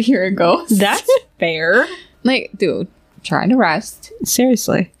think I hear a ghost. that's fair. Like, dude, trying to rest.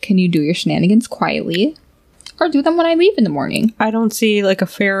 Seriously. Can you do your shenanigans quietly? Or do them when I leave in the morning? I don't see like a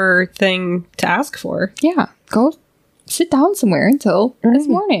fairer thing to ask for. Yeah. Go sit down somewhere until this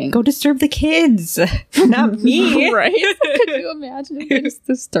morning. Go disturb the kids. Not me. Right? Could you imagine if they just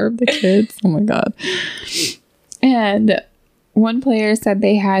disturbed the kids? Oh my god. And one player said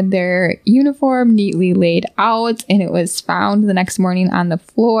they had their uniform neatly laid out and it was found the next morning on the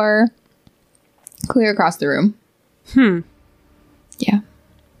floor, clear across the room. Yeah.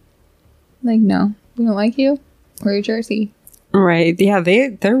 Like, no, we don't like you. Wear your jersey. Right. Yeah,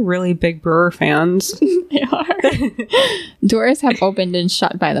 they're really big Brewer fans. They are. Doors have opened and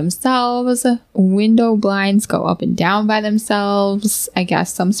shut by themselves. Window blinds go up and down by themselves. I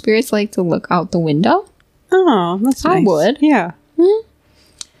guess some spirits like to look out the window. Oh, that's nice. I would. Yeah.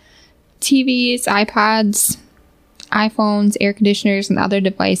 TVs, iPods, iPhones, air conditioners, and other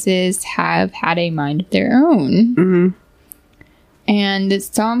devices have had a mind of their own. And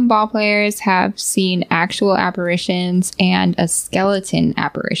some ball players have seen actual apparitions and a skeleton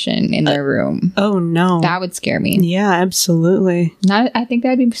apparition in their room. Oh no. That would scare me. Yeah, absolutely. I think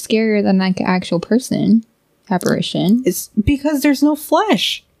that'd be scarier than like an actual person apparition. It's because there's no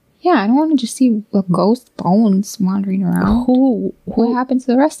flesh. Yeah, I don't want to just see a ghost bones wandering around. What happens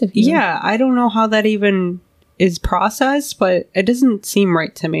to the rest of you? Yeah, I don't know how that even is processed, but it doesn't seem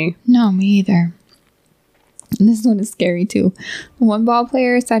right to me. No, me either. And this one is scary too. One ball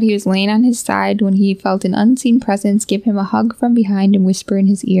player said he was laying on his side when he felt an unseen presence give him a hug from behind and whisper in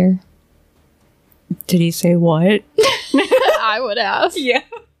his ear. Did he say what? I would ask. Yeah.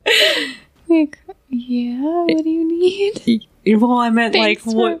 Like, yeah, what do you need? Well, I meant Thanks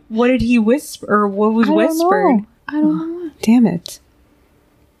what did he whisper, or what was whispered? I don't know. Damn it.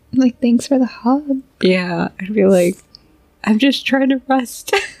 Like, thanks for the hug. Yeah, I'd be like, I'm just trying to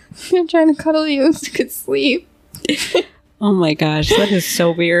rest. I'm trying to cuddle you so you could sleep. Oh my gosh, that is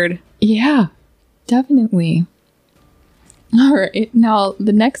so weird. Yeah, definitely. All right, now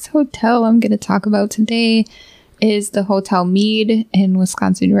the next hotel I'm going to talk about today is the Hotel Mead in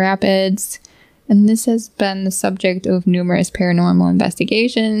Wisconsin Rapids. And this has been the subject of numerous paranormal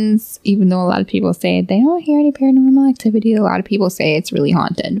investigations. Even though a lot of people say they don't hear any paranormal activity, a lot of people say it's really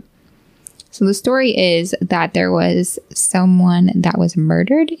haunted. So the story is that there was someone that was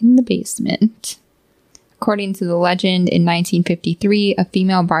murdered in the basement. According to the legend, in 1953, a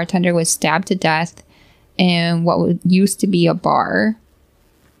female bartender was stabbed to death in what used to be a bar,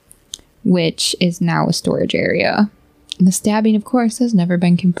 which is now a storage area. And the stabbing, of course, has never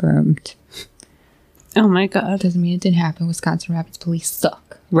been confirmed. Oh my god. Doesn't mean it didn't happen. Wisconsin Rapids police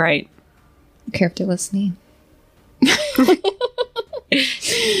suck. Right. I don't care if they're listening.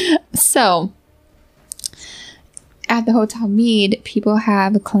 So, at the Hotel Mead, people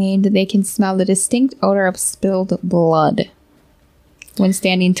have claimed that they can smell the distinct odor of spilled blood when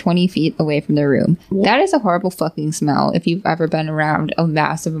standing 20 feet away from the room. That is a horrible fucking smell. If you've ever been around a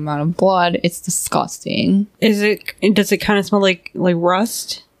massive amount of blood, it's disgusting. Does it kind of smell like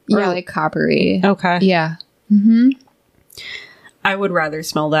rust? Yeah, like coppery. Okay. Yeah. Mm-hmm. I would rather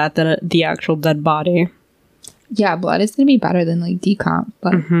smell that than the actual dead body. Yeah, blood is going to be better than like decomp,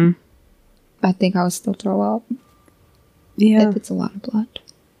 but I think I would still throw up. Yeah. If it's a lot of blood.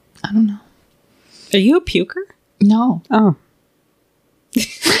 I don't know. Are you a puker? No. Oh.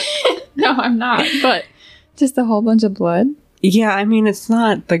 No, I'm not. But just a whole bunch of blood. Yeah, I mean, it's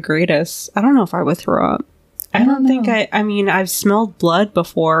not the greatest. I don't know if I would throw up. I don't think I mean, I've smelled blood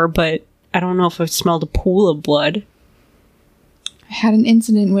before, but I don't know if I've smelled a pool of blood. I had an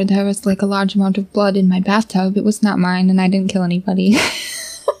incident where there was like a large amount of blood in my bathtub. It was not mine and I didn't kill anybody.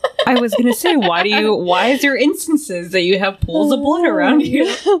 I was going to say, why is there instances that you have pools of blood around you?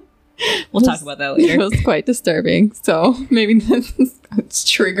 We'll talk about that later. It was quite disturbing. So maybe it's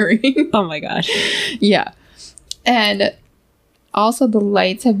triggering. Oh my gosh. Yeah. And also the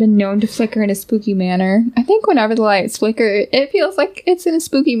lights have been known to flicker in a spooky manner. I think whenever the lights flicker, it feels like it's in a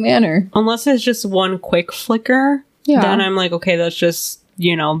spooky manner. Unless it's just one quick flicker. Yeah. Then I'm like, okay, that's just,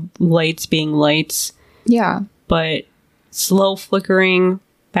 lights being lights. Yeah. But slow flickering,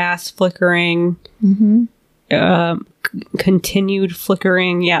 fast flickering, continued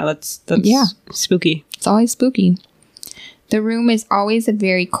flickering. Yeah, that's spooky. It's always spooky. The room is always a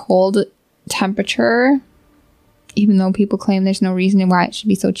very cold temperature, even though people claim there's no reason why it should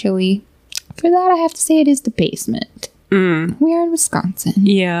be so chilly. For that, I have to say it is the basement. We are in Wisconsin.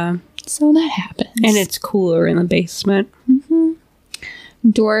 Yeah. So that happens. And it's cooler in the basement.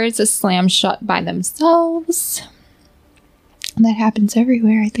 Doors slam shut by themselves. That happens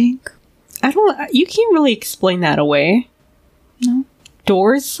everywhere, I think. You can't really explain that away. No.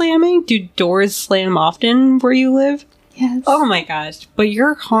 Doors slamming? Do doors slam often where you live? Yes. Oh my gosh. But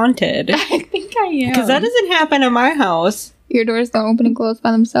you're haunted. I think I am. Because that doesn't happen in my house. Your doors don't open and close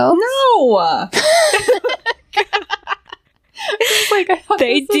by themselves? No! Like,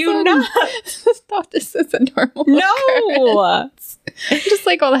 they do not. I thought this is a normal No! occurrence. Just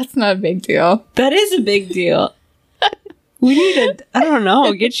like, oh, that's not a big deal. That is a big deal. We need to, I don't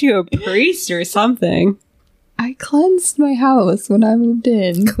know, get you a priest or something. I cleansed my house when I moved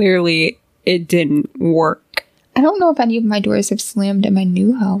in. Clearly, it didn't work. I don't know if any of my doors have slammed at my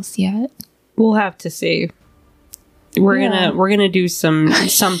new house yet. We'll have to see. We're gonna do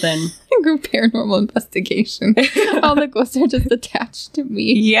something. Group paranormal investigation. All the ghosts are just attached to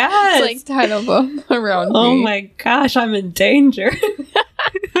me. Yes. It's like 10 of them around me. Oh my gosh, I'm in danger.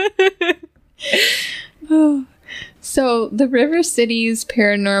 So the River Cities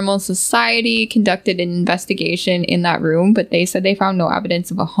Paranormal Society conducted an investigation in that room, but they said they found no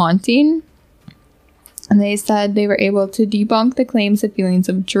evidence of a haunting. And they said they were able to debunk the claims of feelings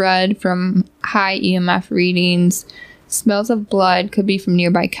of dread from high EMF readings. Smells of blood could be from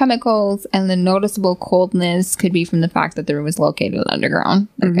nearby chemicals, and the noticeable coldness could be from the fact that the room was located underground,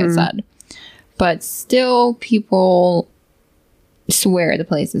 like I said. But still, people swear the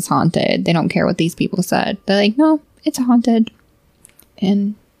place is haunted. They don't care what these people said. They're like, no, it's haunted.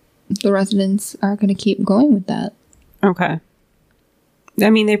 And the residents are going to keep going with that. Okay. I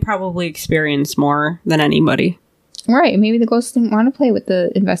mean, they probably experienced more than anybody. Right. Maybe the ghosts didn't want to play with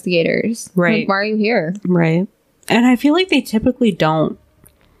the investigators. Right. Like, why are you here? Right. And I feel like they typically don't.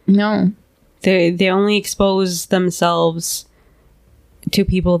 No. They only expose themselves to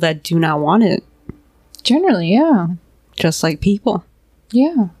people that do not want it. Generally, yeah. Just like people.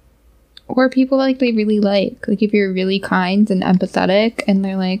 Yeah. Or people like they really like. Like if you're really kind and empathetic and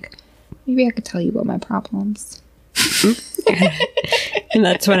they're like, maybe I could tell you about my problems. And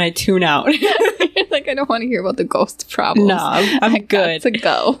that's when I tune out. Like, I don't want to hear about the ghost problems. No, I'm good. To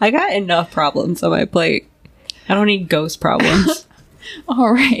go. I got enough problems on my plate. I don't need ghost problems.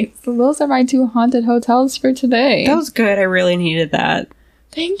 All right. So those are my 2 haunted hotels for today. That was good. I really needed that.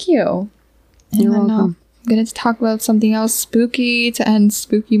 Thank you. You're And then, welcome. I'm going to talk about something else spooky to end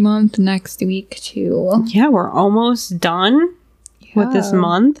spooky month next week, too. Yeah, we're almost done with this Yeah.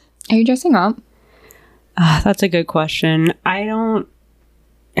 month. Are you dressing up? That's a good question. I don't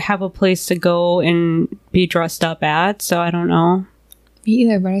have a place to go and be dressed up at, so I don't know. Me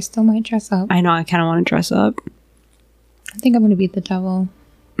either, but I still might dress up. I know I kind of want to dress up. I think I'm going to be the devil.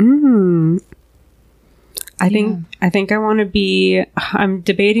 I think I want to be. I'm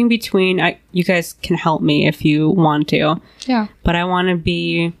debating between. You guys can help me if you want to. Yeah. But I want to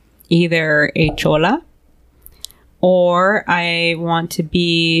be either a chola, or I want to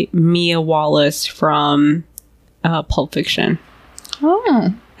be Mia Wallace from Pulp Fiction.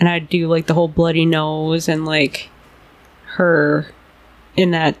 Oh. And I'd do like the whole bloody nose and like her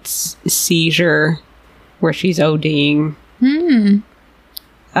in that seizure where she's ODing.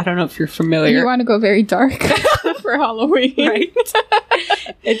 I don't know if you're familiar. You want to go very dark for Halloween. Right?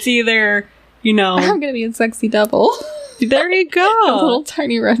 It's either, you know. I'm going to be a sexy devil. There you A little go.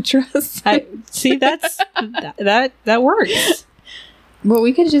 tiny red dress. See, that works. Well,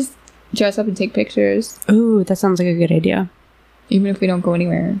 we could just dress up and take pictures, Ooh, that sounds like a good idea. even if we don't go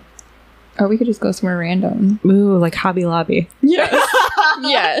anywhere. Or we could just go somewhere random. Ooh, like Hobby Lobby. Yes.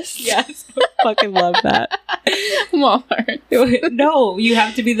 Yes. Yes. Fucking love that. Walmart. No, you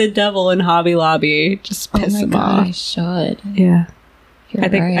have to be the devil in Hobby Lobby. Just piss them I off. should. Yeah. You're I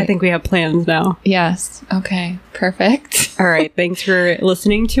right. think we have plans now. Yes. Okay. Perfect. All right. Thanks for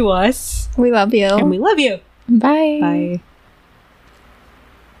listening to us. We love you. And we love you. Bye. Bye.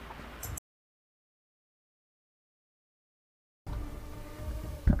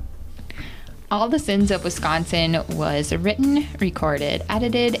 All the Sins of Wisconsin was written, recorded,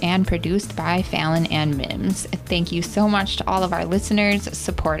 edited, and produced by Fallon and Mims. Thank you so much to all of our listeners,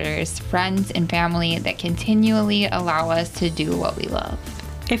 supporters, friends, and family that continually allow us to do what we love.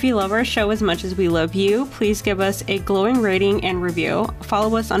 If you love our show as much as we love you, please give us a glowing rating and review.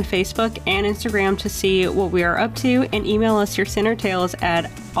 Follow us on Facebook and Instagram to see what we are up to, and email us your sin or tales at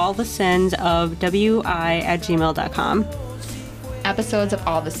allthesinsofwi@gmail.com. Episodes of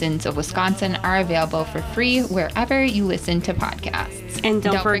All the Sins of Wisconsin are available for free wherever you listen to podcasts. And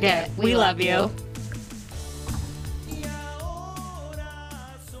don't forget, we love you.